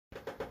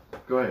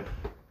Go ahead.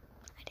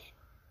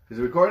 Is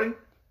it recording?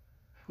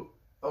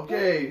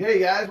 Okay, hey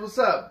guys, what's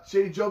up?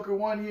 Shady Joker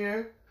 1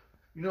 here.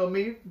 You know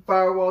me,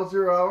 Firewall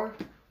 0 Hour.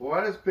 Well,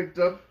 I just picked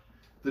up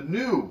the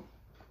new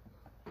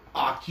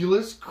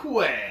Oculus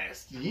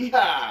Quest.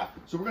 Yeah!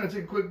 So we're going to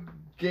take a quick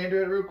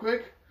gander at it real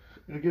quick.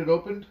 I'm going to get it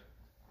opened.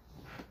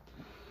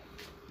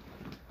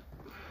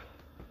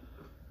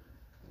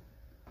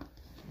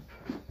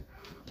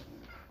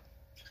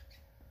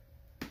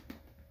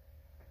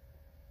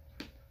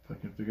 If I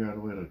can figure out a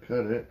way to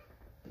cut it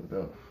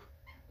without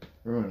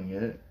ruining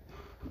it.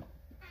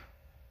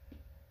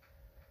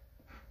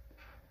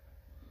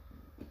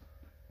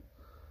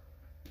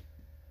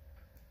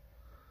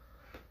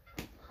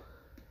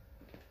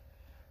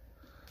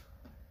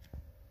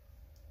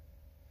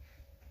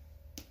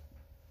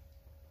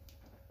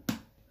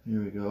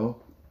 Here we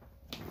go.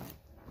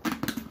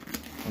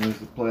 There's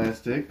the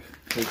plastic.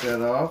 Take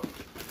that off.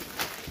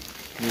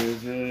 Here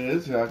it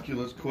is, the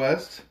Oculus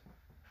Quest.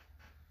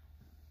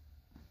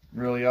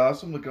 Really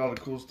awesome. Look at all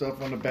the cool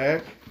stuff on the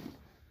back.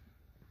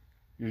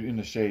 You're in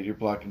the shade. You're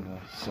blocking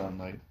the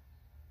sunlight.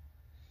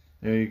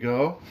 There you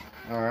go.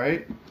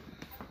 Alright.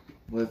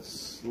 Let's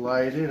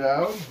slide it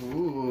out.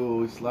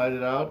 Ooh, slide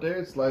it out there.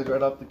 It slides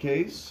right off the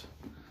case.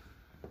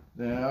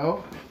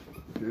 Now,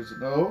 here's a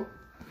note.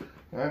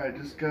 Alright, I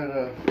just got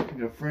a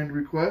friend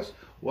request.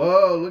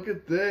 Whoa, look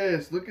at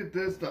this. Look at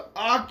this. The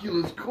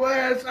Oculus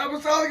Quest. I'm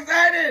so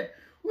excited.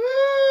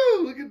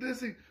 Woo! Look at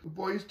this thing.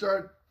 Before you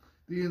start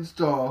the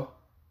install,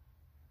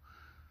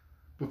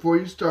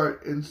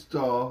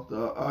 install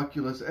the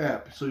Oculus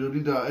app. So you'll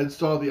need to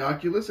install the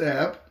Oculus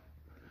app.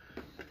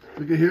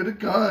 Look at here, the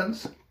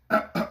guns.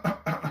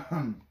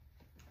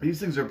 These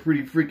things are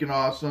pretty freaking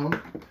awesome.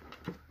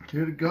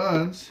 Here are the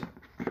guns.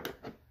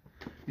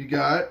 You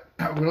got,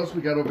 what else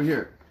we got over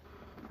here?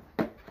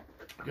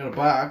 We got a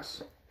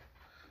box.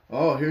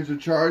 Oh, here's a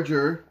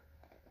charger.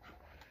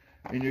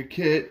 And your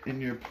kit,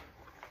 and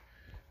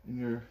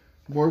your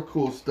more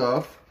cool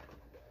stuff.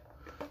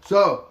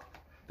 So,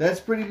 that's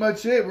pretty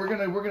much it. We're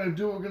gonna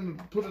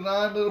put it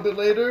on a little bit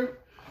later.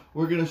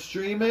 We're gonna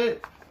stream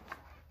it,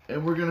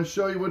 and we're gonna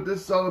show you what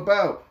this is all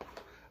about.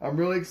 I'm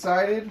really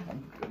excited.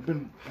 I've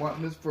been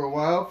wanting this for a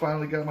while.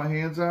 Finally got my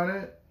hands on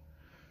it.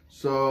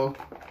 So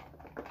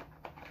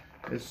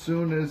as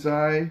soon as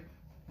I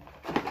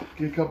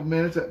get a couple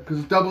minutes, because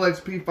it's double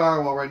XP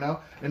firewall right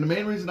now, and the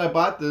main reason I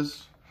bought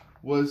this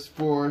was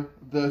for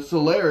the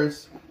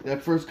SOLARIS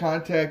that First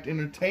Contact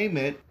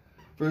Entertainment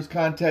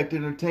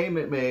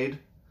made.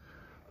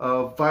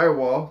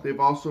 Firewall. They've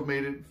also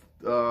made it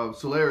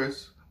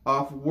SOLARIS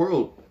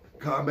off-world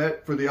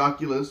combat for the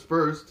Oculus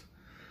first.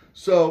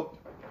 So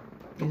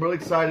I'm really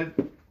excited.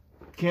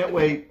 Can't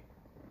wait.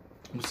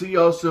 We'll see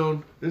y'all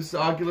soon. This is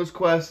Oculus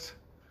Quest.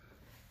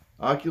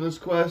 Oculus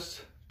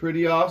Quest.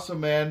 Pretty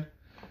awesome, man.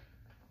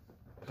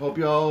 Hope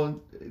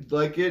y'all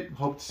like it.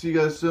 Hope to see you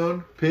guys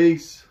soon.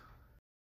 Peace.